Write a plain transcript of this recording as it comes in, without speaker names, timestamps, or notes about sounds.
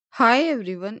Hi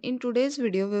everyone, in today's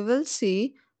video we will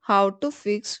see how to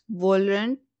fix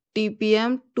Valorant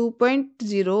TPM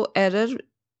 2.0 error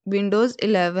Windows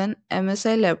 11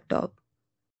 MSI laptop.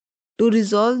 To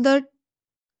resolve the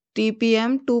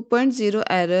TPM 2.0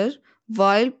 error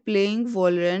while playing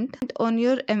Valorant on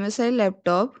your MSI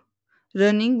laptop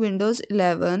running Windows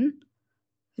 11,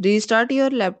 restart your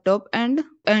laptop and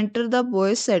enter the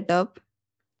BOIS setup.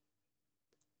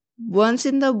 Once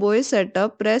in the BOIS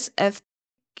setup, press F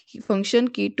function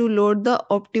key to load the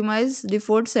optimized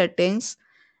default settings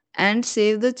and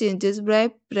save the changes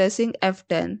by pressing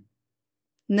F10.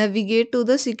 Navigate to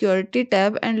the Security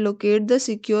tab and locate the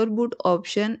Secure Boot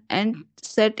option and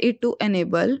set it to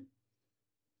Enable.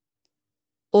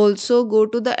 Also go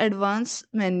to the Advanced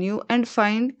menu and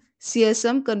find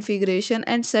CSM configuration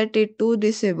and set it to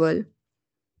Disable.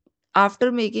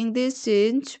 After making this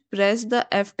change, press the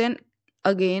F10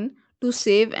 again to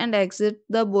save and exit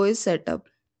the BOIS setup.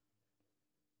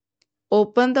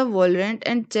 Open the Valorant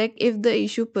and check if the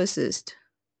issue persists.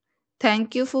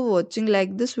 Thank you for watching.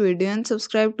 Like this video and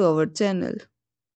subscribe to our channel.